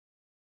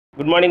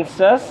Good morning,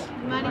 sirs.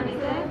 Good morning,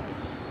 sir.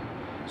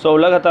 So,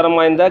 உலகத்தரம்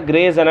வாய்ந்த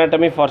Grey's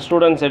Anatomy for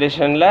Students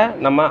editionல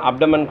நம்ம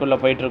abdomen குள்ள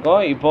போயிட்டு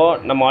இருக்கோம். இப்போ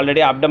நம்ம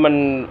ஆல்ரெடி abdomen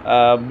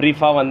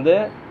பிரீஃபா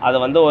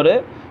அது ஒரு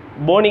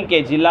போனி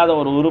கேஜ் இல்லாத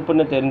ஒரு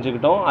உறுப்புன்னு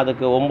தெரிஞ்சுக்கிட்டோம்.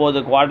 அதுக்கு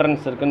 9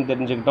 குவாட்ரண்ட்ஸ் இருக்குன்னு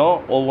தெரிஞ்சுக்கிட்டோம்.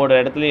 ஒவ்வொரு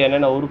இடத்துலையும்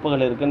என்னென்ன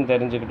உறுப்புகள் இருக்குன்னு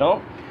தெரிஞ்சுக்கிட்டோம்.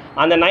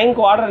 அந்த 9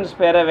 குவாட்ரண்ட்ஸ்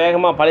பேரை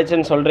வேகமாக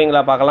படிச்சுன்னு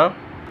சொல்கிறீங்களா பார்க்கலாம்?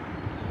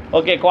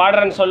 ஓகே,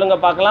 குவாட்ரண்ட்ஸ்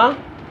சொல்லுங்கள் பார்க்கலாம்.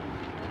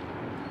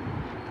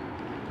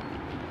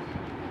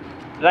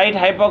 Right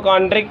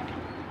hypochondric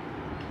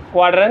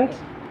quadrant,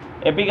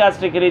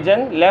 epigastric region,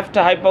 left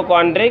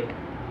hypochondric,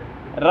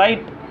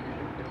 right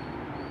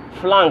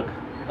flank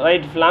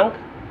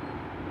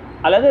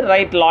அல்லது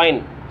right loin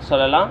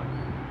சொல்லலாம்.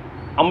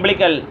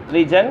 umbilical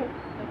region,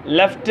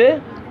 left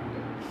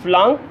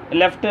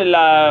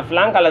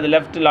flank அல்லது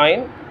left loin.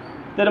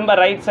 திரும்ப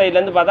ரைட்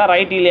சைட்லேருந்து பார்த்தா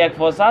right iliac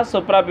fossa,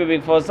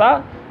 suprapubic fossa,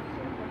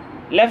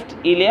 left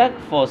iliac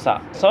fossa.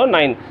 So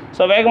 9.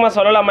 So வேகமாக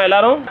சொல்லலாமா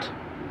எல்லாரும்?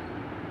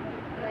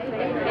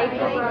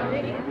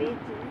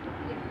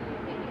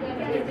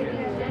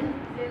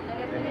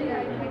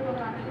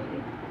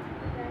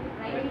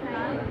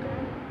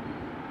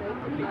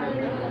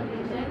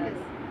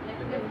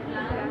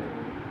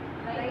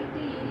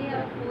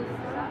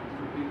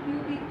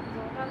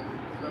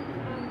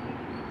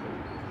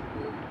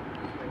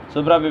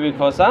 suprapubic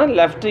fossa,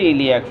 left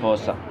iliac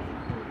fossa.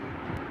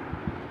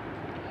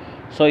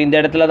 So இந்த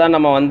இடத்துல தான்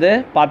நம்ம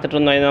பார்த்துட்டு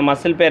இருந்தோம். இந்த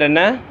மசில் பேர்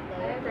என்ன?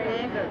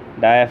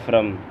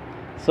 டயஃப்ரம்.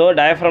 ஸோ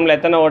டயஃப்ரமில்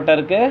எத்தனை ஓட்டை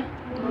இருக்குது?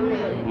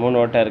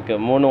 3 ஓட்டை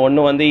இருக்குது.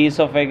 ஒன்று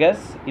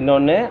ஈசோஃபேகஸ்,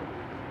 இன்னொன்று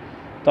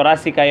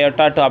thoracic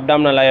aorta to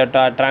abdominal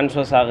aorta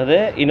transverse ஆகுது,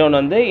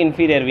 இன்னொன்று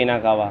inferior vena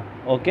cava.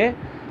 Okay,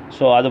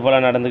 so அது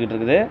போல் நடந்துக்கிட்டு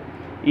இருக்குது.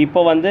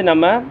 இப்போ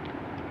நம்ம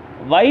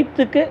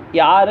வயிற்றுக்கு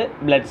யார்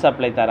பிளட்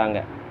சப்ளை தராங்க?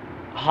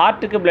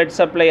 ஹார்ட்டுக்கு பிளட்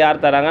சப்ளை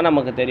யார் தராங்க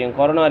நமக்கு தெரியும்,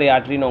 கொரோனரி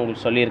ஆர்ட்ரின்னு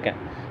உங்களுக்கு சொல்லியிருக்கேன்.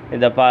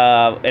 இதை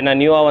என்ன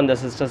நியூவாக வந்த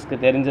சிஸ்டர்ஸ்க்கு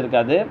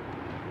தெரிஞ்சிருக்காது.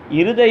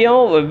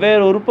 இருதயம்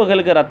வெவ்வேறு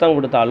உறுப்புகளுக்கு ரத்தம்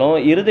கொடுத்தாலும்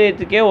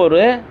இருதயத்துக்கே ஒரு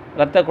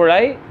இரத்த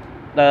குழாய்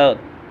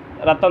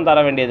ரத்தம்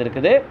தர வேண்டியது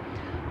இருக்குது.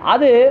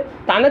 அது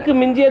தனக்கு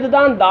மிஞ்சியது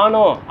தான்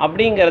தானம்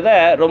அப்படிங்கிறத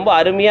ரொம்ப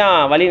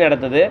அருமையாக வழி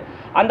நடத்துது.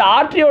 அந்த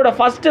ஆர்ட்ரியோட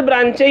ஃபஸ்ட்டு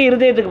பிரான்ச்சே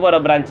இருதயத்துக்கு போகிற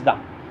பிரான்ச்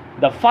தான்.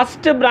 The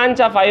first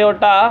branch of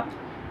aorta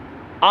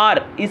R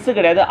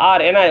கிடையாது,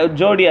 ஆர் ஏன்னா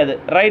ஜோடி, அது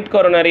right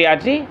coronary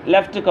artery,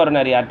 left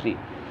coronary artery.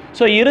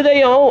 So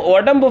இருதயம்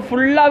உடம்பு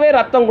ஃபுல்லாகவே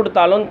ரத்தம்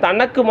கொடுத்தாலும்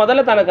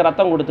தனக்கு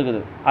ரத்தம்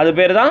கொடுத்துக்குது. அது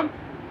பேர் தான்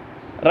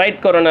right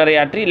coronary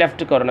artery,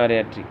 left coronary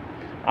artery.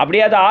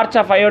 அப்படியே அது ஆர்ச்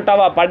ஆஃப்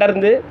அயோட்டாவாக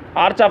படர்ந்து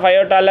ஆர்ச் ஆஃப்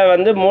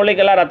அயோட்டாவில்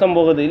மூளைக்கெல்லாம் ரத்தம்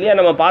போகுது இல்லையா?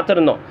 நம்ம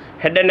பார்த்துருந்தோம்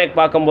ஹெட் அண்ட் நெக்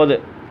பார்க்கும்போது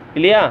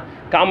இல்லையா?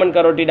 காமன்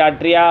கரோட்டிட்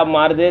ஆர்ட்ரியாக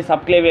மாறுது,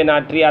 சப்க்ளேவியன்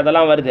ஆர்ட்ரி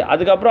அதெல்லாம் வருது.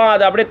 அதுக்கப்புறம்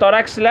அது அப்படியே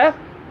தொராக்ஸில்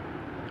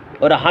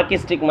ஒரு ஹாக்கி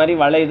ஸ்டிக் மாதிரி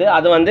வளையுது,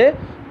 அது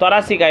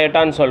thoracic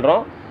அயோட்டான்னு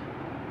சொல்கிறோம்.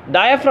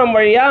 டயஃப்ரம்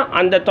வழியாக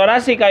அந்த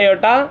thoracic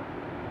அயோட்டா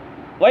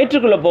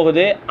வயிற்றுக்குள்ளே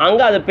போகுது,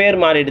 அங்கே அது பேர்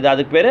மாறிடுது,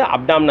 அதுக்கு பேர்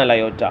அப்டாமினல்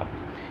அயோட்டா.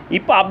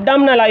 இப்போ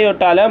அப்டாமினல்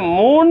அயோட்டாவில்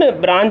 3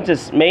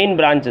 பிரான்ச்சஸ், மெயின்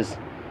பிரான்ச்சஸ்.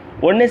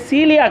 ஒன்று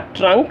சீலியாக்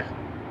ட்ரங்க்,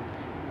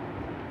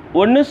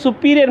 ஒன்று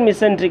சுப்பீரியர்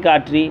மிசென்ட்ரிக்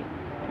ஆர்ட்ரி,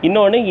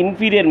 இன்னொன்று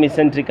இன்ஃபீரியர்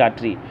மிசென்ட்ரிக்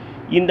ஆர்ட்ரி.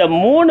 இந்த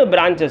 3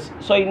 பிரான்ச்சஸ்.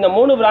 ஸோ இந்த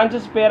 3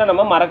 பிரான்ச்சஸ் பேரை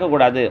நம்ம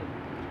மறக்கக்கூடாது.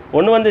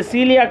 ஒன்று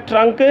சீலியாக்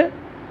ட்ரங்க்கு,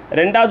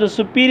 ரெண்டாவது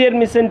சுப்பீரியர்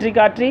மிசென்ட்ரிக்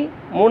ஆர்ட்ரி,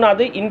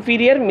 மூணாவது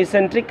இன்ஃபீரியர்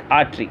மிசென்ட்ரிக்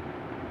ஆர்ட்ரி.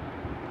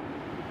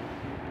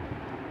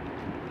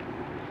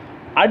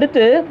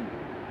 அடுத்து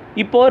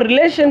இப்போது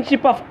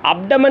relationship of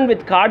abdomen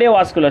with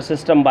cardiovascular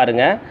system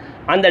பாருங்கள்.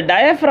 அந்த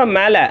டயஃப்ரம்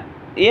மேலே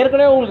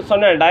ஏற்கனவே உங்களுக்கு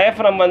சொன்னேன்,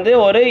 டயஃப்ரம்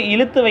ஒரு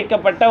இழுத்து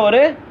வைக்கப்பட்ட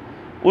ஒரு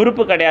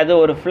உறுப்பு கிடையாது,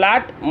 ஒரு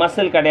ஃப்ளாட்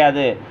மசில்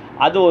கிடையாது.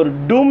 அது ஒரு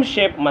டூம்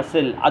ஷேப்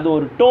மசில், அது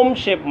ஒரு டோம்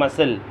ஷேப்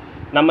மசில்.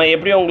 நம்ம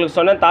எப்படி உங்களுக்கு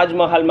சொன்ன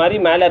தாஜ்மஹால் மாதிரி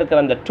மேலே இருக்கிற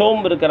அந்த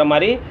டோம் இருக்கிற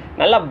மாதிரி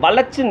நல்லா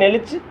வளைச்சி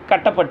நெளிச்சு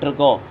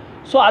கட்டப்பட்டிருக்கும்.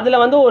 ஸோ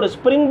அதில் ஒரு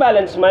ஸ்ப்ரிங்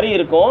பேலன்ஸ் மாதிரி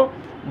இருக்கும்.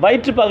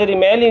 வயிற்று பகுதி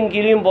மேலேயும்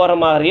கீழேயும் போகிற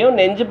மாதிரியும்,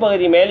 நெஞ்சு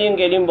பகுதி மேலேயும்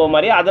கீழேயும் போகிற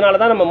மாதிரியும், அதனால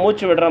தான் நம்ம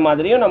மூச்சு விடுற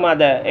மாதிரியும் நம்ம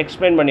அதை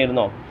எக்ஸ்பிளைன்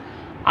பண்ணியிருந்தோம்.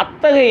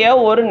 அத்தகைய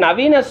ஒரு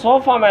நவீன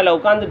சோஃபா மேலே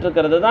உட்காந்துட்டு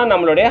இருக்கிறது தான்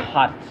நம்மளுடைய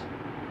heart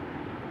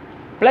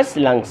plus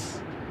lungs.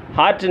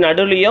 Heart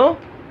நடுவுலையும்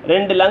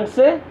 2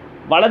 lungs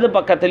வலது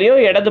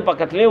பக்கத்துலேயும் இடது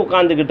பக்கத்துலேயும்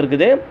உட்காந்துக்கிட்டு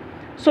இருக்குது.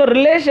 ஸோ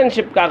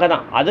ரிலேஷன்ஷிப்காக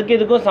தான், அதுக்கு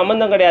இதுக்கும்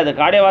சம்மந்தம் கிடையாது.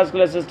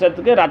 கார்டியோவாஸ்குலர்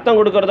சிஸ்டத்துக்கு ரத்தம்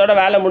கொடுக்கறதோட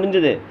வேலை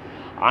முடிஞ்சுது.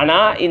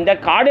 ஆனால் இந்த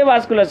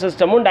கார்டியோவாஸ்குலர்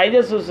சிஸ்டமும்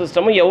டைஜஸ்டிவ்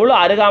சிஸ்டமும் எவ்வளோ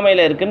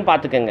அருகாமையில் இருக்குதுன்னு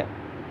பார்த்துக்கோங்க.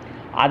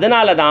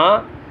 அதனால தான்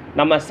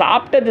நம்ம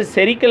சாப்பிட்டது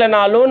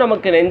செரிக்கலைனாலும்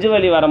நமக்கு நெஞ்சு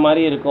வலி வர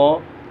மாதிரி இருக்கும்.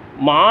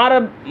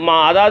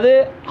 அதாவது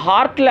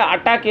ஹார்ட்டில்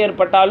அட்டாக்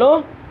ஏற்பட்டாலும்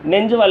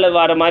நெஞ்சு வலி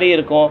வர மாதிரி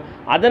இருக்கும்.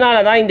 அதனால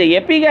தான் இந்த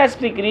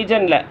எபிகாஸ்ட்ரிக்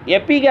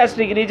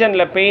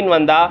ரீஜனில் பெயின்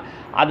வந்தால்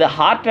அது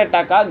ஹார்ட்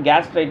அட்டாக்காக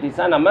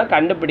கேஸ்ட்ரைட்டிஸாக நம்ம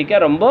கண்டுபிடிக்க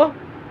ரொம்ப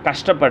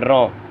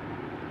கஷ்டப்படுறோம்.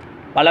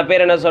 பல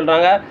பேர் என்ன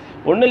சொல்கிறாங்க,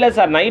 ஒன்றும் இல்லை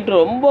சார், நைட்டு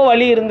ரொம்ப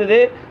வலி இருந்தது,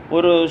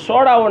 ஒரு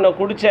சோடா ஒன்று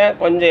குடித்தேன்,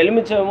 கொஞ்சம்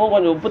எலுமிச்சமும்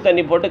கொஞ்சம் உப்பு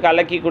தண்ணி போட்டு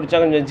கலக்கி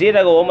குடித்தேன், கொஞ்சம்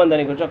ஜீரக ஓமம்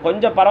தண்ணி குடித்தேன்,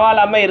 கொஞ்சம்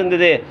பரவாயில்லாமல்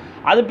இருந்தது.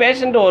 அது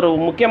பேஷண்ட் ஒரு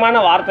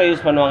முக்கியமான வார்த்தை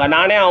யூஸ் பண்ணுவாங்க.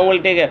 நானே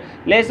அவங்கள்ட்ட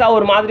லேசாக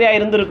ஒரு மாதிரியாக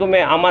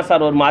இருந்திருக்குமே, ஆமாம்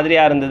சார் ஒரு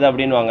மாதிரியாக இருந்தது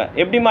அப்படின்வாங்க.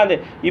 எப்படிமா அது?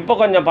 இப்போ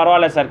கொஞ்சம்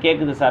பரவாயில்ல சார்,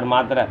 கேட்குது சார்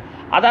மாத்திரை.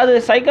 அதாவது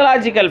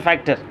சைக்கலாஜிக்கல்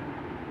ஃபேக்டர்.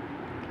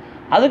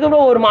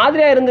 அதுக்கப்புறம் ஒரு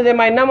மாதிரியாக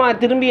இருந்ததேம்மா, என்னம்மா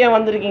திரும்பி ஏன்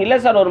வந்திருக்கீங்க? இல்லை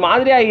சார் ஒரு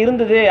மாதிரியாக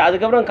இருந்தது,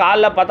 அதுக்கப்புறம்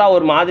காலைல பார்த்தா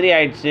ஒரு மாதிரி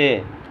ஆயிடுச்சு,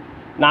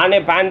 நானே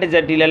பேண்ட்டு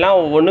ஜட்டிலெலாம்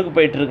ஒன்றுக்கு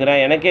போயிட்டுருக்கிறேன்,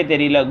 எனக்கே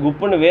தெரியல,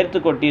 குப்புன்னு வேர்த்து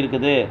கொட்டி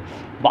இருக்குது,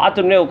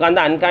 பாத்ரூம்லேயே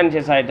உட்காந்து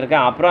அன்கான்ஷியஸ்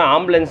ஆகிட்டுருக்கேன், அப்புறம்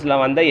ஆம்புலன்ஸில்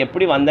வந்தால்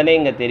எப்படி வந்தனே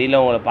இங்கே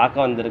தெரியல, உங்களை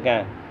பார்க்க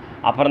வந்திருக்கேன்.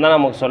 அப்புறம் தான்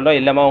நமக்கு சொல்கிறோம்,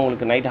 இல்லைம்மா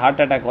உங்களுக்கு நைட்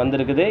ஹார்ட் அட்டாக்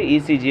வந்திருக்குது,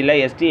 இசிஜியில்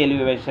எஸ்டி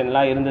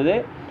எலிவேஷன்லாம் இருந்தது,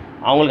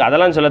 அவங்களுக்கு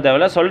அதெல்லாம் சொல்ல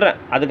தேவையில்ல, சொல்கிறேன்.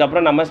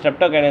 அதுக்கப்புறம் நம்ம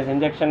ஸ்ட்ரெப்டோகைனஸ்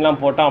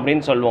இன்ஜெக்ஷன்லாம் போட்டோம்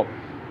அப்படின்னு சொல்லுவோம்.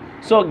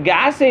 ஸோ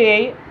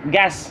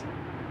கேஸ்,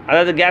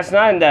 அதாவது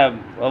கேஸ்னால் இந்த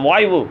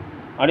வாயு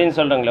அப்படின்னு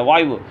சொல்கிறாங்களே,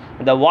 வாயு,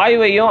 இந்த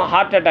வாயுவையும்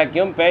ஹார்ட்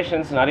அட்டாக்கையும்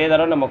பேஷண்ட்ஸ் நிறைய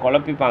தடவை நம்ம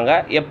குழப்பிப்பாங்க.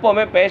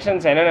 எப்போவுமே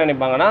பேஷண்ட்ஸ் என்ன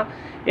நினைப்பாங்கன்னா,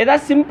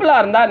 ஏதாவது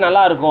சிம்பிளாக இருந்தால்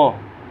நல்லாயிருக்கும்.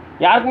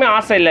 யாருக்குமே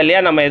ஆசை இல்லை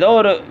இல்லையா? நம்ம ஏதோ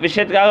ஒரு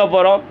விஷயத்துக்காக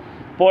போகிறோம்,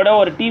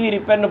 ஒரு டிவி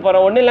ரிப்பேர்னு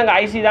போகிறோம், ஒன்றும் இல்லைங்க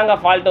ஐசி தாங்க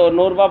ஃபால்ட்டு, ஒரு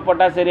 100 ரூபா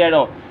போட்டால்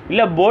சரியாயிடும்.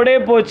 இல்லை போர்டே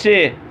போச்சு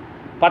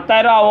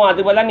 10,000 ஆகும்,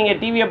 அதுக்கு பதிலாக நீங்கள்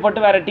டிவியை போட்டு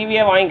வேறு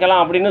டிவியே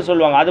வாங்கிக்கலாம் அப்படின்னு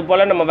சொல்லுவாங்க. அது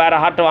போல் நம்ம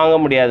வேறு ஹார்ட் வாங்க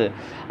முடியாது.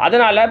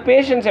 அதனால்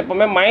பேஷண்ட்ஸ்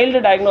எப்போவுமே மைல்டு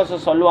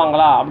டயக்னோசிஸ்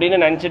சொல்லுவாங்களா அப்படின்னு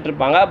நினச்சிட்டு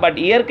இருப்பாங்க. பட்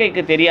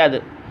இயற்கைக்கு தெரியாது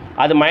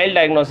அது மைல்டு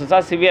டயக்னோசிஸா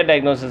சிவியர்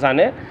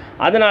டயக்னோசிஸான்னு.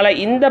 அதனால்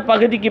இந்த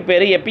பகுதிக்கு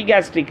பேர்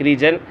எபிகாஸ்ட்ரிக்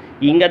ரீஜன்.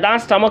 இங்கே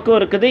தான் ஸ்டமக்கும்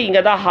இருக்குது,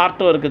 இங்கே தான்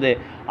ஹார்ட்டும் இருக்குது.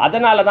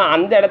 அதனால தான்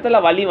அந்த இடத்துல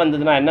வலி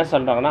வந்ததுன்னா என்ன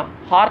சொல்கிறாங்கன்னா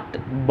ஹார்ட்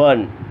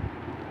பர்ன்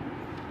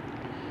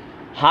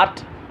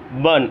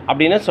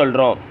அப்படின்னு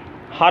சொல்கிறோம்.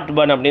 ஹார்ட்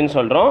பர்ன் அப்படின்னு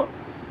சொல்கிறோம்.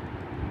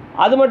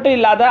 அது மட்டும்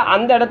இல்லாத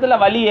அந்த இடத்துல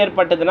வலி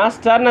ஏற்பட்டதுன்னா,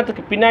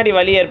 ஸ்டர்னத்துக்கு பின்னாடி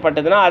வலி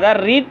ஏற்பட்டதுன்னா அதான்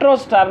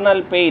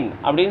ரீட்ரோஸ்டர்னல் பெயின்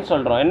அப்படின்னு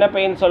சொல்கிறோம். என்ன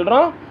பெயின்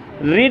சொல்கிறோம்?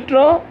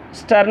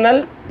 ரீட்ரோஸ்டர்னல்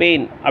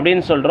பெயின்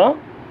அப்படின்னு சொல்கிறோம்.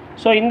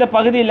 ஸோ இந்த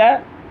பகுதியில்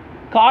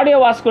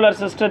கார்டியோவாஸ்குலர்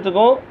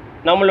சிஸ்டத்துக்கும்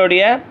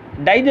நம்மளுடைய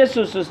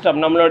டைஜஸ்டிவ் சிஸ்டம்,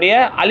 நம்மளுடைய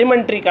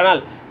அலிமெண்ட்ரி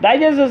கனால்,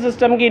 டைஜஸ்டிவ்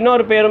சிஸ்டம்க்கு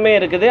இன்னொரு பேருமே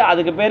இருக்குது,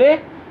 அதுக்கு பேர்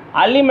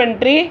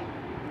அலிமெண்ட்ரி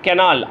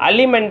கெனால்.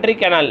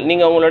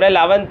 நீங்கள் உங்களோட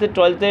 11th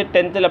 12th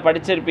 10th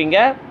படிச்சிருப்பீங்க.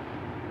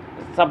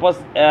 சப்போஸ்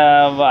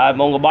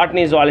உங்கள்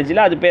பாட்னி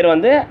ஜுவாலஜியில் அது பேர்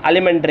வந்து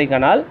அலிமெண்ட்ரி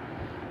கனால்.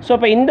 ஸோ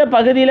இப்போ இந்த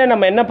பகுதியில்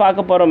நம்ம என்ன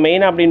பார்க்க போகிறோம்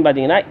மெயினாக அப்படின்னு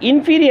பார்த்தீங்கன்னா,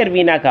 இன்ஃபீரியர்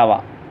வீனா காவா,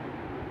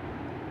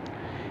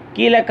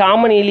 கீழே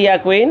common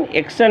ஈலியாக் vein,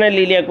 external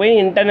ஈலியாக் vein,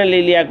 internal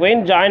ஈலியாக்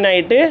vein join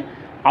ஆகிட்டு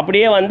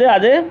அப்படியே வந்து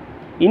அது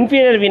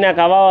இன்ஃபீரியர் வீனா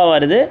காவாவாக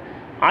வருது.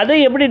 அது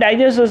எப்படி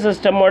டைஜஸ்டிவ்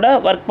சிஸ்டமோட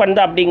ஒர்க்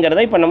பண்ணுது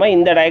அப்படிங்கிறத இப்போ நம்ம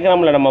இந்த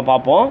டயக்ராமில் நம்ம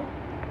பார்ப்போம்.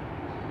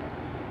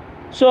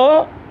 ஸோ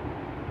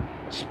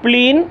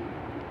ஸ்ப்ளீன்,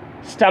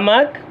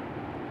 ஸ்டமக்,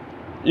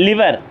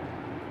 லிவர்,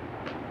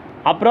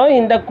 அப்புறம்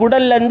இந்த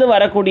குடல்லேருந்து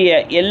வரக்கூடிய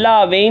எல்லா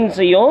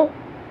வெயின்ஸையும்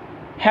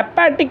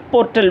ஹெப்பாட்டிக்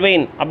போர்ட்டல்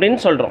வெயின் அப்படின்னு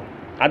சொல்கிறோம்.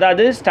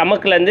 அதாவது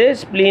ஸ்டமக்லேருந்து,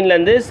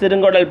 ஸ்ப்ளீன்லேருந்து,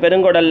 சிறுங்குடல்,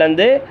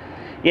 பெருங்குடல்லேருந்து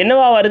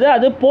என்னவா வருது?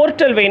 அது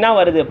போர்ட்டல் வெயினாக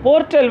வருது.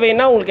 போர்ட்டல்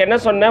வெயினா உங்களுக்கு என்ன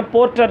சொன்னேன்?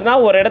 போர்ட்டர்னா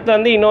ஒரு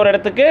இடத்துலேருந்து இன்னொரு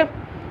இடத்துக்கு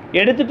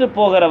எடுத்துகிட்டு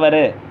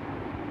போகிறவர்.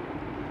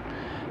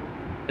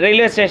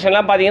 ரயில்வே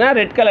ஸ்டேஷன்லாம் பார்த்தீங்கன்னா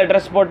ரெட் கலர்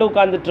ட்ரெஸ் போட்டு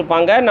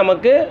உட்காந்துட்ருப்பாங்க,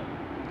 நமக்கு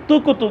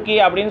தூக்கி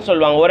அப்படின்னு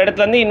சொல்லுவாங்க. ஒரு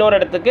இடத்துலேருந்து இன்னொரு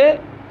இடத்துக்கு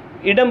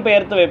இடம்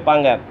பெயர்த்து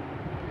வைப்பாங்க.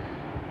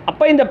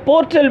 அப்போ இந்த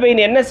போர்ட்டல்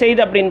வெயின் என்ன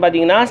செய்யுது அப்படின்னு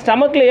பார்த்தீங்கன்னா,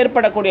 ஸ்டமக்கில்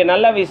ஏற்படக்கூடிய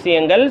நல்ல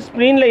விஷயங்கள்,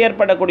 ஸ்ப்ளீனில்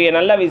ஏற்படக்கூடிய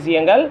நல்ல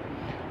விஷயங்கள்,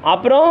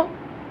 அப்புறம்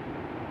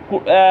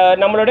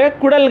நம்மளுடைய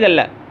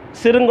குடல்களில்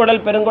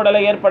சிறுங்குடல்,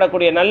 பெருங்குடலில்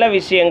ஏற்படக்கூடிய நல்ல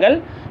விஷயங்கள்,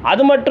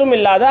 அது மட்டும்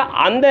இல்லாத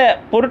அந்த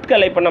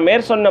பொருட்களை, இப்போ நம்ம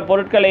சொன்ன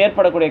பொருட்களில்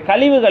ஏற்படக்கூடிய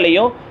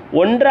கழிவுகளையும்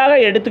ஒன்றாக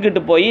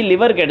எடுத்துக்கிட்டு போய்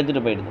லிவருக்கு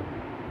எடுத்துகிட்டு போயிடுது.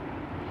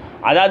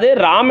 அதாவது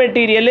ரா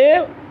மெட்டீரியலு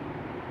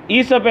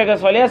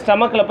ஈசோபேகஸ் வழியாக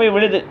ஸ்டமக்கில் போய்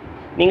விழுது.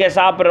 நீங்கள்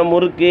சாப்பிட்ற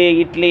முறுக்கு,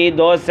 இட்லி,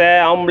 தோசை,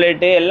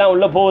 ஆம்லேட்டு எல்லாம்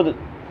உள்ளே போகுது.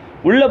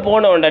 உள்ளே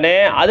போன உடனே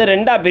அது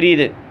ரெண்டாக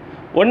பிரியுது.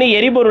 ஒன்று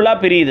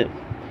எரிபொருளாக பிரியுது.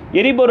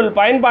 எரிபொருள்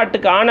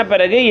பயன்பாட்டுக்கு ஆன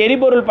பிறகு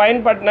எரிபொருள்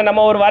பயன்பாட்டில்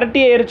நம்ம ஒரு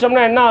வரட்டியை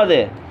எரித்தோம்னா என்ன ஆகுது?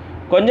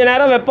 கொஞ்ச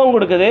நேரம் வெப்பம்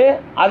கொடுக்குது.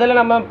 அதில்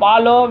நம்ம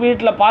பாலோ,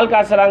 வீட்டில் பால்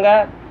காசுறாங்க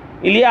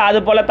இல்லையா, அது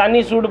போல் தண்ணி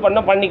சூடு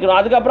பண்ணிக்கணும்.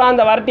 அதுக்கப்புறம்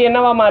அந்த வரட்டி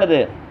என்னவா மாறுது?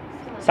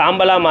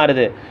 சாம்பலாக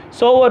மாறுது.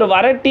 ஸோ ஒரு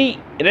வரட்டி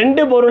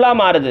ரெண்டு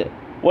பொருளாக மாறுது.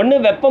 ஒன்று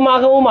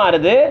வெப்பமாகவும்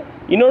மாறுது,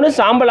 இன்னொன்று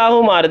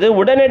சாம்பலாகவும் மாறுது.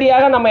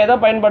 உடனடியாக நம்ம எதை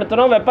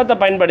பயன்படுத்துகிறோம்? வெப்பத்தை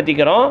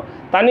பயன்படுத்திக்கிறோம்,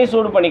 தண்ணி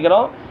சூடு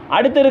பண்ணிக்கிறோம்.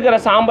 அடுத்து இருக்கிற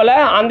சாம்பலை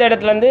அந்த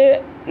இடத்துலேருந்து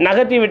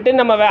நகர்த்தி விட்டு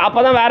நம்ம அப்போ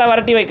தான் வேறு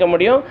வரட்டி வைக்க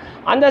முடியும்.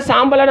 அந்த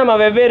சாம்பலை நம்ம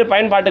வெவ்வேறு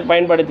பயன்பாட்டுக்கு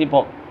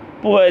பயன்படுத்திப்போம்.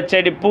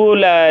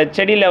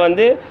 செடியில்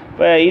வந்து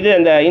இது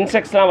அந்த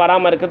இன்செக்ட்ஸ்லாம்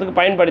வராமல் இருக்கிறதுக்கு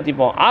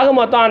பயன்படுத்திப்போம். ஆக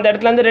மொத்தம் அந்த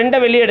இடத்துலேருந்து ரெண்டை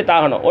வெளியே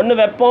எடுத்தாகணும். ஒன்று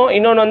வெப்பம்,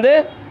 இன்னொன்று வந்து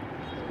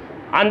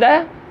அந்த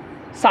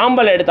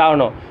சாம்பல்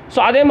எடுத்தாகணும். ஸோ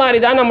அதே மாதிரி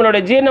தான் நம்மளோட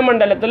ஜீரண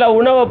மண்டலத்தில்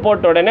உணவை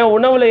போட்ட உடனே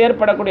உணவில்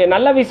ஏற்படக்கூடிய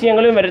நல்ல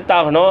விஷயங்களையும்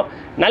எடுத்தாகணும்.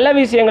 நல்ல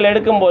விஷயங்கள்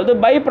எடுக்கும்போது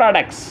பை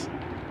ப்ராடக்ட்ஸ்,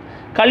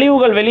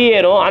 கழிவுகள்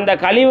வெளியேறும், அந்த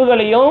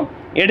கழிவுகளையும்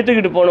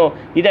எடுத்துக்கிட்டு போகணும்.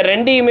 இதை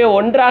ரெண்டையுமே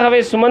ஒன்றாகவே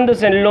சுமந்து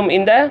செல்லும்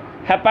இந்த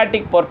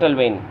ஹெப்பாட்டிக் போர்ட்டல்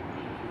வெயின்.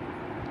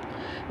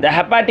 இந்த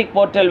ஹெப்பாட்டிக்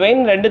போர்ட்டல்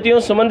வெயின்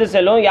ரெண்டுத்தையும் சுமந்து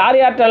செல்லும்.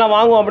 யார்கிட்டலாம்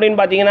வாங்கும் அப்படின்னு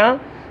பார்த்தீங்கன்னா,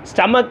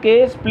 ஸ்டமக்கு,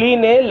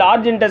 spleen,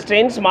 large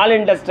intestine, small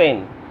intestine,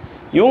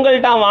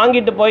 இவங்கள்ட்ட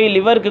வாங்கிட்டு போய்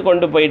லிவருக்கு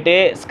கொண்டு போயிட்டு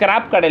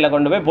ஸ்கிராப் கடையில்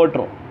கொண்டு போய்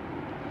போட்டுரும்.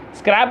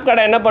 ஸ்கிராப்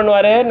கடை என்ன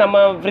பண்ணுவார், நம்ம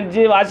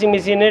ஃப்ரிட்ஜு, வாஷிங்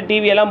மிஷினு,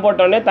 டிவி எல்லாம்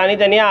போட்டோன்னே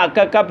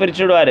தனித்தனியாக அக்கா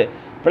பிரிச்சுடுவார்.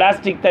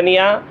 பிளாஸ்டிக்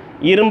தனியாக,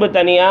 இரும்பு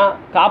தனியாக,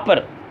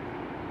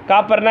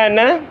 காப்பர்னால்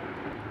என்ன,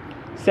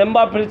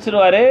 செம்பா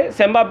பிரிச்சுடுவார்.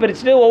 செம்பா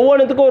பிரிச்சுட்டு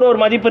ஒவ்வொன்றுத்துக்கும் ஒரு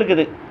மதிப்பு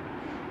இருக்குது.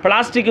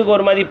 பிளாஸ்டிக்கு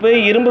ஒரு மதிப்பு,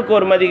 இரும்புக்கு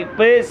ஒரு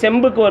மதிப்பு,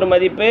 செம்புக்கு ஒரு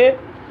மதிப்பு.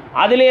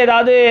 அதுலேயே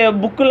ஏதாவது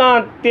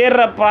புக்கெலாம்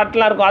தேடுற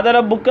பாட்டெலாம் இருக்கும்,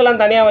 அதெல்லாம்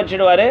புக்கெல்லாம் தனியாக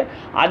வச்சுடுவார்.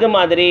 அது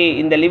மாதிரி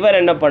இந்த லிவர்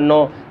என்ன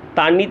பண்ணும்,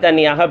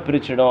 தனியாக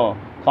பிரிச்சுடும்.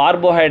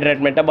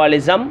 Carbohydrate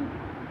metabolism,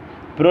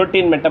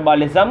 protein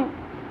metabolism,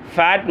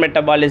 fat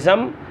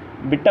metabolism,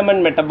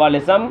 vitamin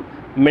metabolism,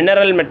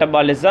 mineral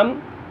metabolism,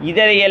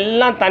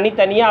 இதையெல்லாம்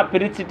தனியாக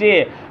பிரிச்சுட்டு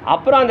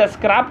அப்புறம் அந்த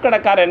ஸ்கிராப்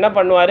கடைக்காரர் என்ன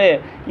பண்ணுவார்,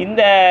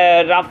 இந்த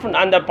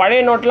அந்த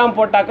பழைய நோட்லாம்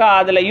போட்டாக்கா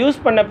அதில் யூஸ்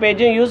பண்ண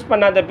பேஜும் யூஸ்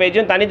பண்ணாத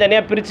பேஜும்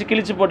தனியாக பிரித்து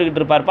கிழிச்சு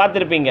போட்டுக்கிட்டு இருப்பார்.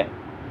 பார்த்துருப்பீங்க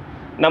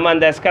நம்ம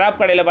அந்த ஸ்கிராப்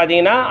கடையில்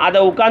பார்த்தீங்கன்னா.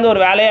 அதை உட்காந்து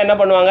ஒரு வேலையை என்ன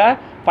பண்ணுவாங்க,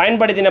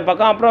 பயன்படுத்தின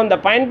பக்கம் அப்புறம் இந்த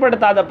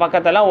பயன்படுத்தாத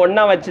பக்கத்தெல்லாம்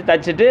ஒன்றா வச்சு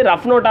தச்சுட்டு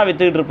ரஃப் நோட்டாக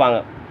விற்றுக்கிட்டு இருப்பாங்க.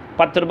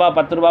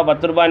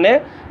 10 ரூபான்னு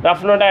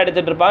ரஃப் நோட்டாக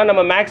எடுத்துகிட்டு இருப்பாங்க.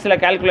 நம்ம மேக்ஸில்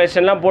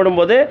கேல்குலேஷன்லாம்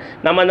போடும்போது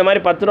நம்ம அந்த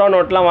மாதிரி 10 ரூபா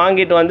நோட்லாம்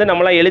வாங்கிட்டு வந்து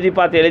நம்மளாம் எழுதி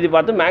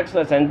பார்த்து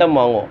மேக்ஸில் சென்டம்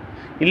வாங்குவோம்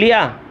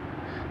இல்லையா.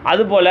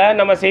 அதுபோல்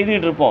நம்ம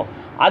செய்துக்கிட்டு இருப்போம்.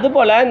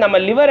 அதுபோல் நம்ம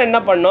லிவர் என்ன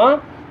பண்ணோம்,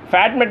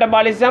 fat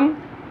metabolism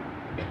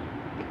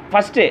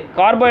first,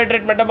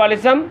 carbohydrate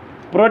metabolism,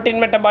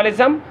 protein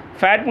metabolism,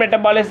 fat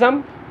metabolism,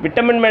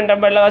 vitamin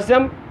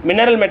metabolism,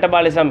 mineral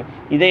metabolism,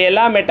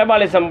 இதையெல்லாம்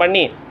மெட்டபாலிசம்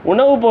பண்ணி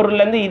உணவுப்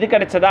பொருள்லேருந்து இது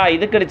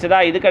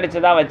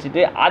கிடைச்சதா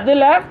வச்சுட்டு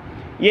அதில்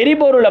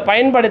எரிபொருளை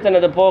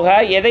பயன்படுத்தினது போக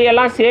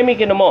எதையெல்லாம்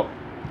சேமிக்கணுமோ,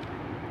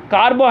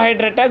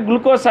 கார்போஹைட்ரேட்டை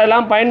குளுக்கோஸ்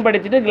எல்லாம்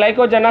பயன்படுத்திட்டு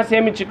கிளைக்கோஜனாக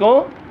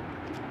சேமிச்சுக்கும்,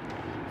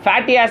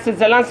 ஃபேட்டி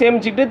ஆசிட்ஸ் எல்லாம்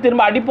சேமிச்சுக்கிட்டு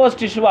திரும்ப அடிப்போஸ்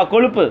டிஷ்யூவாக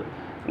கொழுப்பு,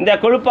 இந்த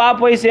கொழுப்பாக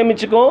போய்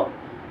சேமிச்சுக்கும்,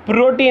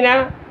 புரோட்டீனை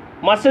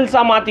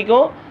மசில்ஸாக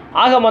மாற்றிக்கும்.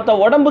 ஆக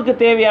மொத்தம் உடம்புக்கு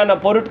தேவையான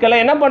பொருட்களை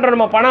என்ன பண்ணுறோம்,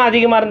 நம்ம பணம்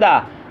அதிகமாக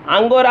இருந்தால்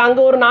அங்கே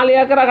ஒரு 4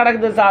 ஏக்கரா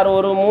கிடக்குது சார்,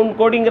 ஒரு 3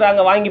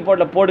 கோடிங்கிறாங்க, வாங்கி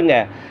போடுங்க.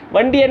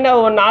 வண்டி என்ன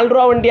ஒரு 4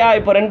 ரூபா வண்டியா,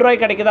 இப்போ 2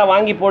 ரூபாய்க்கு கிடைக்குதா,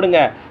 வாங்கி போடுங்க.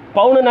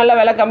 பவுனு நல்ல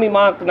விலை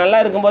கம்மிமா, நல்லா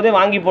இருக்கும்போதே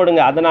வாங்கி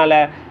போடுங்க. அதனால்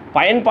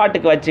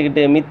பயன்பாட்டுக்கு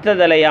வச்சுக்கிட்டு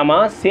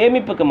மித்ததலையாமல்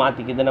சேமிப்புக்கு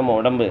மாற்றிக்குது நம்ம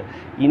உடம்பு.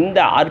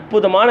 இந்த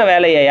அற்புதமான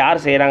வேலையை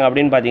யார் செய்கிறாங்க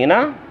அப்படின்னு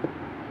பார்த்தீங்கன்னா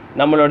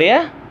நம்மளுடைய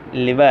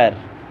லிவர்.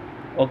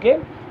 ஓகே,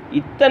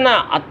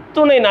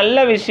 அத்துணை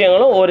நல்ல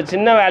விஷயங்களும் ஒரு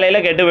சின்ன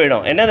வேலையில் கெட்டு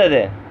போயிடும். என்னது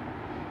அது,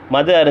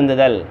 மது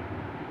அருந்துதல்.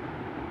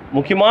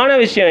 முக்கியமான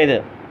விஷயம் இது.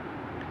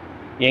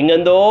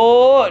 எங்கேருந்தோ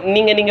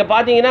நீங்கள்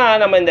பார்த்தீங்கன்னா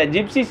நம்ம இந்த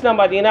ஜிப்சிஸ்லாம்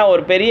பார்த்தீங்கன்னா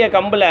ஒரு பெரிய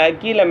கம்பில்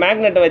கீழே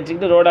மேக்னெட்டை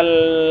வச்சுக்கிட்டு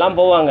ரோடெல்லாம்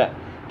போவாங்க.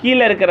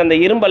 கீழே இருக்கிற அந்த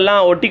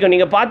இரும்பெல்லாம் ஒட்டிக்கும்.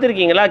 நீங்கள்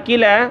பார்த்துருக்கீங்களா,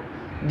 கீழே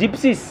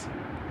ஜிப்சிஸ்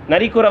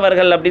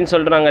நரிக்குறவர்கள் அப்படின்னு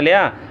சொல்கிறாங்க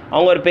இல்லையா,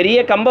 அவங்க ஒரு பெரிய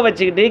கம்பை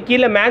வச்சுக்கிட்டு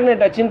கீழே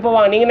மேக்னெட் வச்சுன்னு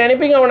போவாங்க. நீங்கள்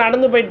நினைப்பீங்க அவங்க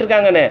நடந்து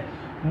போயிட்டுருக்காங்கன்னு.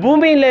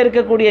 பூமியில்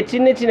இருக்கக்கூடிய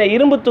சின்ன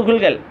இரும்பு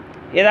துகள்கள்,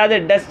 ஏதாவது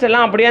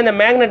டஸ்ட்டெல்லாம் அப்படியே அந்த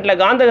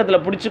மேக்னெட்டில்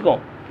காந்தகத்தில்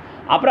பிடிச்சிக்கும்.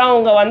 அப்புறம்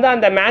அவங்க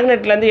அந்த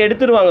மேக்னெட்லேருந்து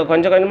எடுத்துடுவாங்க,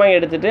 கொஞ்சம் கொஞ்சமாக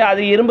எடுத்துகிட்டு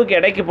அது இரும்புக்கு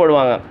இடைக்கு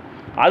போடுவாங்க.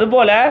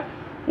 அதுபோல்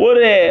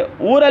ஒரு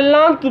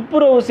ஊரெல்லாம்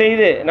துப்புரவு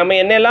செய்து நம்ம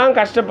என்னெல்லாம்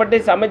கஷ்டப்பட்டு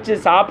சமைச்சு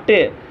சாப்பிட்டு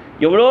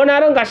எவ்வளோ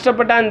நேரம்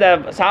கஷ்டப்பட்ட அந்த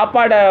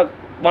சாப்பாடை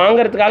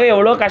வாங்கிறதுக்காக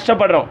எவ்வளோ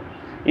கஷ்டப்படுறோம்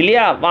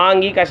இல்லையா.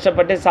 வாங்கி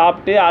கஷ்டப்பட்டு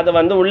சாப்பிட்டு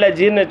அதை உள்ளே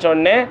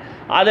ஜீர்ணிச்சோடனே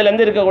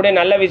அதுலேருந்து இருக்கக்கூடிய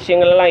நல்ல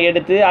விஷயங்கள்லாம்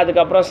எடுத்து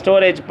அதுக்கப்புறம்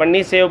ஸ்டோரேஜ்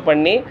பண்ணி சேவ்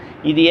பண்ணி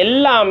இது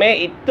எல்லாமே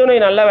இத்தனை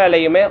நல்ல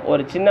வேலையுமே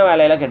ஒரு சின்ன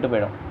வேலையில் கெட்டு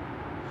போயிடும்.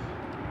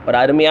 ஒரு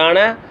அருமையான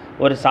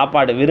ஒரு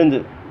சாப்பாடு விருந்து,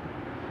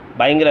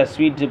 பயங்கர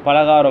ஸ்வீட்டு,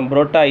 பலகாரம்,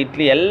 புரோட்டா,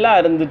 இட்லி எல்லாம்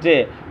இருந்துட்டு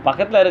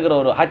பக்கத்தில் இருக்கிற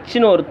ஒரு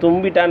ஹச்சின்னு ஒரு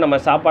தும்பிட்டா நம்ம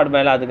சாப்பாடு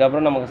மேலே,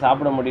 அதுக்கப்புறம் நமக்கு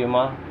சாப்பிட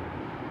முடியுமா?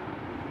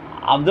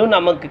 அதுவும்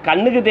நமக்கு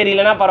கண்ணுக்கு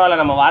தெரியலனா பரவாயில்ல,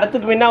 நம்ம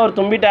வரத்துக்கு முன்னா ஒரு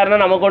தும்பிட்டாருன்னா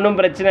நமக்கு ஒன்றும்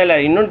பிரச்சனை இல்லை,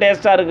 இன்னும்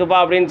டேஸ்ட்டாக இருக்குப்பா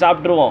அப்படின்னு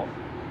சாப்பிட்ருவோம்.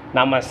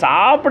 நம்ம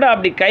சாப்பிட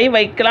அப்படி கை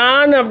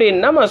வைக்கலான்னு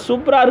அப்படின்னா நம்ம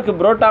சூப்பராக இருக்குது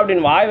புரோட்டா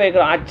அப்படின்னு வாய்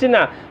வைக்கிறோம்,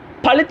 அச்சுன்னா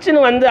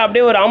பளிச்சுன்னு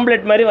அப்படியே ஒரு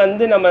ஆம்லெட்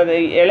மாதிரி நம்ம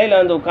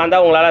இலையில்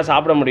உட்காந்தா உங்களால்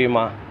சாப்பிட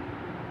முடியுமா?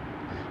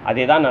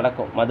 அதே தான்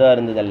நடக்கும் மது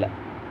அருந்துதல்ல.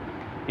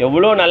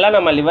 எவ்வளோ நல்லா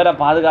நம்ம லிவரை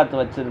பாதுகாத்து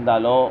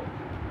வச்சுருந்தாலும்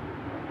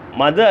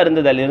மது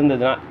அருந்துதல்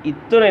இருந்ததுன்னா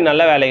இத்தனை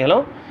நல்ல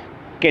வேலைகளும்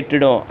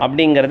கெட்டுடும்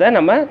அப்படிங்கிறத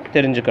நம்ம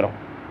தெரிஞ்சுக்கிறோம்.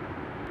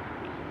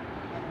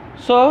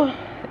 ஸோ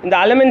இந்த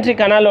அலிமெண்ட்ரி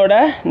கனாலோட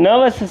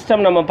நர்வஸ்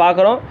சிஸ்டம் நம்ம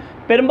பார்க்குறோம்.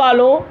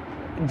 பெரும்பாலும்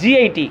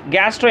ஜிஐடி,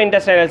 கேஸ்ட்ரோ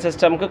இன்டெஸ்டைனல்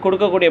சிஸ்டம்க்கு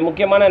கொடுக்கக்கூடிய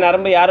முக்கியமான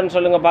நரம்பு யாருன்னு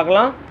சொல்லுங்கள்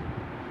பார்க்கலாம்.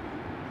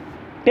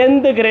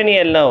 10th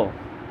cranial nerve.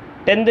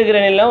 10th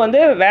cranial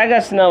nerve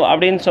Vegas nerve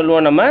அப்படின்னு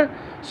சொல்லுவோம் நம்ம.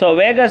 ஸோ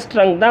வேகஸ்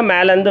ட்ரங்க் தான்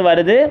மேலேருந்து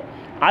வருது.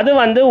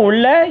 அது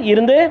உள்ளே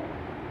இருந்து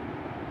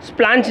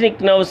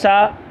ஸ்பிளான்ஜினிக்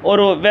நர்வ்ஸாக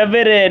ஒரு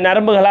வெவ்வேறு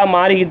நரம்புகளாக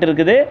மாறிக்கிட்டு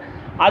இருக்குது.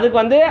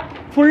 அதுக்கு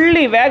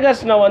ஃபுல்லி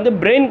வேகஸ் நர்வ்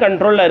பிரெயின்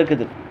கண்ட்ரோலில்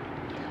இருக்குது.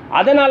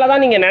 அதனால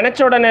தான் நீங்கள் நினச்ச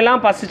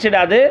உடனேலாம்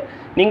பசிச்சிடாது.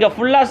 நீங்கள்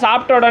ஃபுல்லாக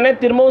சாப்பிட்ட உடனே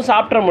திரும்பவும்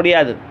சாப்பிட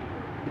முடியாது.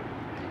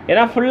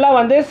 ஏன்னா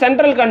ஃபுல்லாக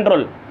சென்ட்ரல்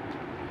கண்ட்ரோல்,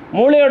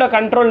 மூளையோட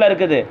கண்ட்ரோலில்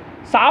இருக்குது.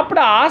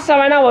 சாப்பிட ஆசை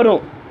வேணால்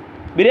வரும்.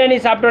 பிரியாணி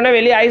சாப்பிட்டோன்னே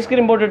வெளியே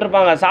ஐஸ்கிரீம்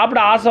போட்டுட்ருப்பாங்க, சாப்பிட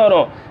ஆசை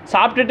வரும்.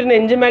 சாப்பிட்டுட்டு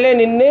நெஞ்சு மேலே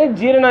நின்று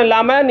ஜீரணம்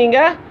இல்லாமல்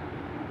நீங்கள்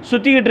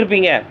சுற்றிக்கிட்டு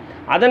இருப்பீங்க.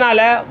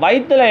 அதனால்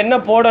வயிற்றில் என்ன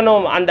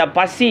போடணும், அந்த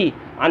பசி,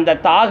 அந்த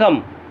தாகம்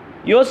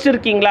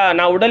யோசிச்சிருக்கீங்களா?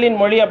 நான் உடலின்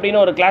மொழி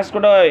அப்படின்னு ஒரு கிளாஸ்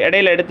கூட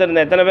இடையில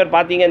எடுத்திருந்தேன், எத்தனை பேர்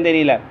பார்த்தீங்கன்னு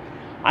தெரியல.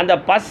 அந்த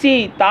பசி,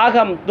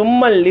 தாகம்,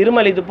 தும்மல்,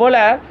 இருமல், இது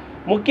போல்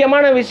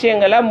முக்கியமான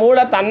விஷயங்களை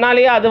மூளை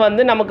தன்னாலேயே அது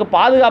வந்து நமக்கு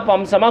பாதுகாப்பு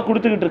அம்சமாக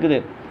கொடுத்துக்கிட்டு இருக்குது.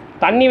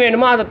 தண்ணி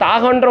வேணுமா அது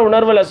தாகன்ற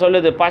உணர்வில்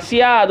சொல்லுது,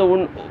 பசியாக அது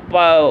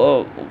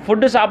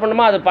ஃபுட்டு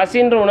சாப்பிடணுமா அது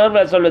பசின்ற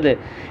உணர்வில் சொல்லுது.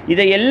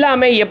 இதை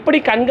எல்லாமே எப்படி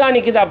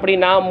கண்காணிக்குது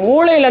அப்படின்னா,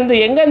 மூளையிலேருந்து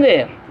எங்கேருந்து,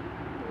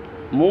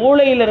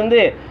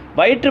 மூளையிலேருந்து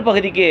வயிற்று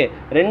பகுதிக்கு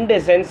 2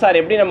 சென்சார்.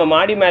 எப்படி நம்ம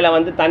மாடி மேலே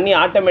வந்து தண்ணி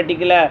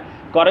ஆட்டோமேட்டிக்கில்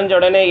குறைஞ்ச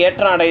உடனே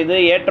ஏற்றம் அடையுது,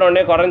 ஏற்ற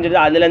உடனே குறைஞ்சிது,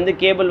 அதுலேருந்து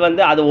கேபிள்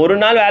வந்து அது ஒரு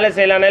நாள் வேலை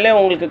செய்யலானாலே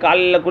உங்களுக்கு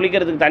காலையில்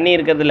குளிக்கிறதுக்கு தண்ணி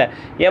இருக்கிறதில்ல.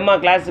 ஏம்மா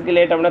கிளாஸுக்கு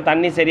லேட் அப்படின்னா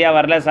தண்ணி சரியாக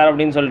வரல சார்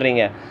அப்படின்னு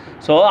சொல்கிறீங்க.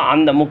 ஸோ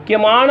அந்த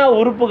முக்கியமான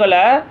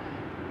உறுப்புகளை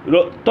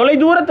தொலை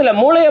தூரத்தில்,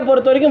 மூளையை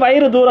பொறுத்த வரைக்கும்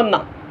வயிறு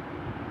தூரம்தான்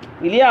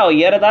இல்லையா,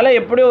 ஏறதால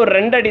எப்படி ஒரு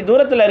 2 அடி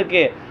தூரத்தில்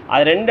இருக்குது.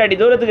 அது 2 அடி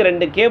தூரத்துக்கு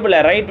 2 கேபிளை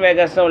ரைட்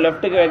வேகஸ்னோ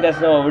லெஃப்ட்டுக்கு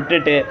வேகஸ்னோ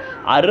விட்டுட்டு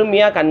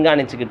அருமையாக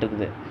கண்காணிச்சிக்கிட்டு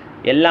இருக்குது.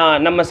 எல்லாம்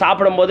நம்ம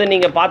சாப்பிடும்போது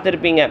நீங்கள்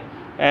பார்த்துருப்பீங்க,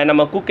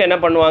 நம்ம குக் என்ன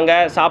பண்ணுவாங்க,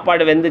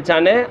 சாப்பாடு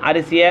வெந்துச்சான்னு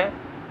அரிசியை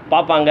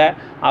பார்ப்பாங்க,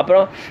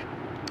 அப்புறம்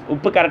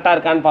உப்பு கரெக்டாக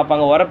இருக்கான்னு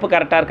பார்ப்பாங்க, உரப்பு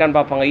கரெக்டாக இருக்கான்னு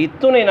பார்ப்பாங்க.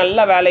 இத்துணை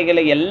நல்ல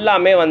வேலைகளை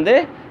எல்லாமே வந்து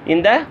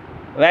இந்த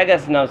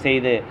வேகஸ் நர்வ்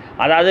செய்யுது.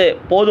 அதாவது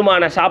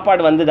போதுமான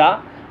சாப்பாடு வந்துதா,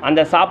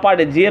 அந்த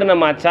சாப்பாடு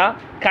ஜீரணமாச்சா,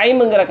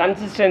 கைமுங்கிற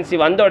கன்சிஸ்டன்சி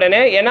வந்த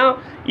உடனே, ஏன்னா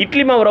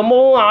இட்லி மாவு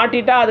ரொம்பவும்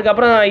ஆட்டிட்டா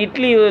அதுக்கப்புறம்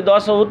இட்லி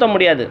தோசை ஊற்ற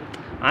முடியாது,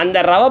 அந்த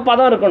ரவை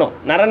பதம் இருக்கணும்,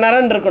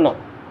 நரன்னு இருக்கணும்.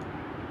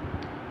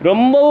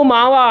 ரொம்பவும்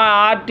மாவை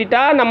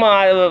ஆட்டிட்டா நம்ம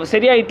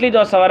சரியாக இட்லி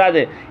தோசை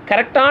வராது.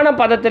 கரெக்டான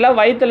பதத்தில்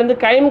வயிற்றுலேருந்து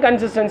கைம்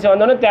கன்சிஸ்டன்சி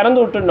வந்தோடனே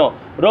திறந்து விட்டுடணும்.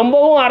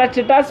 ரொம்பவும்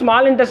அரைச்சிட்டா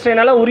ஸ்மால்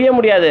இன்டெஸ்டைனால் உரிய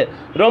முடியாது,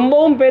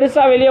 ரொம்பவும்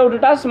பெருசாக வெளியே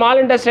விட்டுட்டா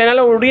ஸ்மால்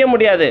இன்டெஸ்டைனால் உரிய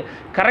முடியாது.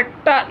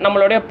 கரெக்டாக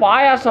நம்மளுடைய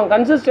பாயாசம்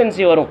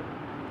கன்சிஸ்டன்சி வரும்,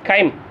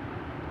 கைம்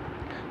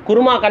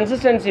குருமா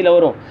கன்சிஸ்டன்சியில்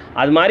வரும்.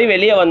 அது மாதிரி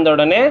வெளியே வந்த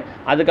உடனே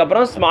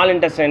அதுக்கப்புறம் ஸ்மால்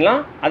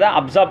இன்டெஸ்டைன்லாம் அதை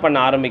அப்சார்ப் பண்ண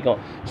ஆரம்பிக்கும்.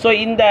 ஸோ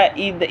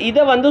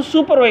இதை வந்து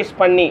சூப்பர்வைஸ்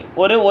பண்ணி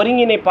ஒரு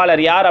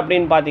ஒருங்கிணைப்பாளர் யார்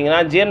அப்படின்னு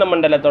பார்த்தீங்கன்னா, ஜீரண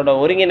மண்டலத்தோட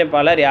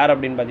ஒருங்கிணைப்பாளர் யார்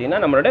அப்படின்னு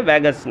பார்த்தீங்கன்னா நம்மளோட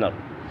வேகஸ் நர்வ்.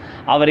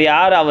 அவர்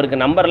யார்,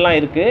 அவருக்கு நம்பர்லாம்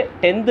இருக்குது.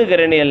 10th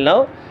cranial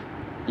nerve,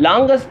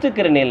 longest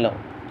cranial nerve.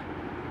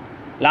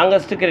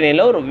 Longest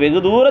cranial nerve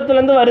வெகு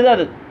தூரத்துலேருந்து வருது.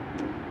 அது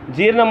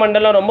ஜீரண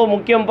மண்டலம் ரொம்ப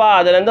முக்கியம்ப்பா,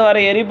 அதுலேருந்து வர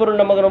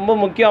எரிபொருள் நமக்கு ரொம்ப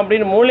முக்கியம்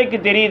அப்படின்னு மூளைக்கு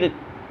தெரியுது.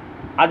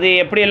 அது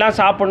எப்படியெல்லாம்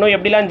சாப்பிடணும்,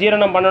 எப்படிலாம்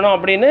ஜீரணம் பண்ணணும்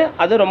அப்படின்னு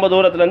அது ரொம்ப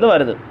தூரத்துலேருந்து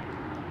வருது.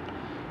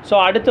 ஸோ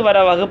அடுத்து வர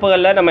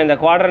வகுப்புகளில் நம்ம இந்த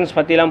குவாட்ரன்ஸ்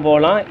பற்றிலாம்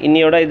போகலாம்.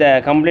 இன்னையோட இதை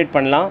கம்ப்ளீட்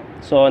பண்ணலாம்.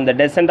 ஸோ இந்த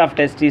டெசன்ட் ஆஃப்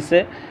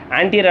டெஸ்டிஸு,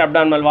 ஆன்டீரியர்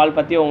அப்டாமினல் வால்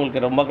பற்றி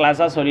உங்களுக்கு ரொம்ப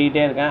கிளாஸாக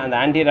சொல்லிக்கிட்டே இருக்கேன். அந்த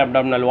ஆன்டீரியர்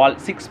அப்டாமினல் வால்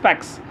 6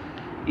 பேக்ஸ்,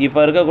 இப்போ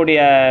இருக்கக்கூடிய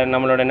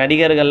நம்மளோட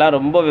நடிகர்கள்லாம்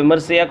ரொம்ப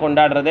விமர்சையாக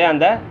கொண்டாடுறதே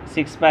அந்த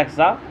 6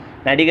 பேக்ஸ் தான்.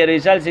 நடிகர்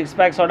விஷால்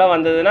 6 பேக்ஸோடு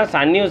வந்ததுன்னா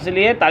சன்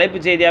நியூஸ்லேயே தலைப்பு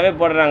செய்தியாகவே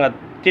போடுறாங்க,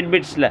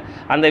 டிட்பிட்ஸில்.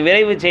 அந்த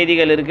விரைவு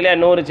செய்திகள் இருக்குல்லையா,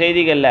 100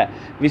 செய்திகளில்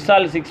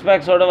விஷால் 6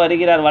 பேக்ஸோடு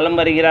வருகிறார், வலம்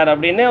வருகிறார்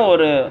அப்படின்னு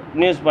ஒரு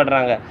நியூஸ்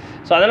படுறாங்க.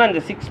 ஸோ அதனால்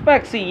அந்த 6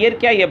 பேக்ஸ்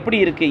இயற்கையாக எப்படி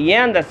இருக்குது,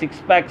 ஏன் அந்த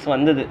 6 பேக்ஸ்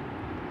வந்தது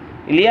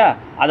இல்லையா,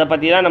 அதை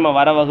பற்றிலாம் நம்ம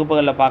வர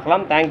வகுப்புகளில்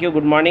பார்க்கலாம். Thank you,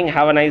 good morning,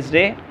 have a nice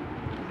day.